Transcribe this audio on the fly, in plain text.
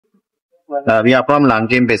We are from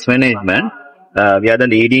Lankem Pest Management. We are the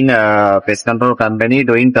leading pest control company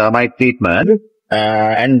doing termite treatment.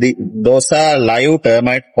 And those are live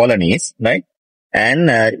termite colonies, right? And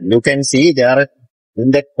you can see there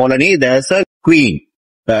in that colony there's a queen.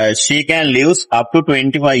 She can live up to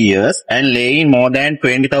 25 years and laying more than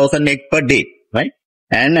 20,000 eggs per day, right?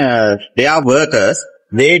 And they are workers.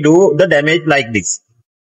 They do the damage like this.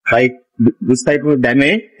 Like this type of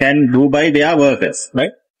damage can do by their workers,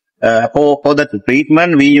 right? For the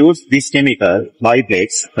treatment, we use this chemical,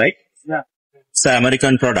 biplex, right? Yeah. It's an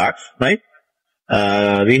American product, right?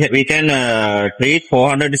 We can treat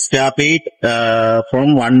 400 square feet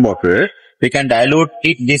from one bottle. We can dilute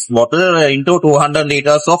this bottle into 200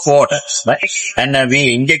 liters of water, right? And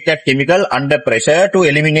we inject that chemical under pressure to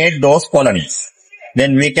eliminate those colonies.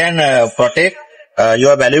 Then we can protect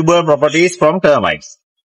your valuable properties from termites.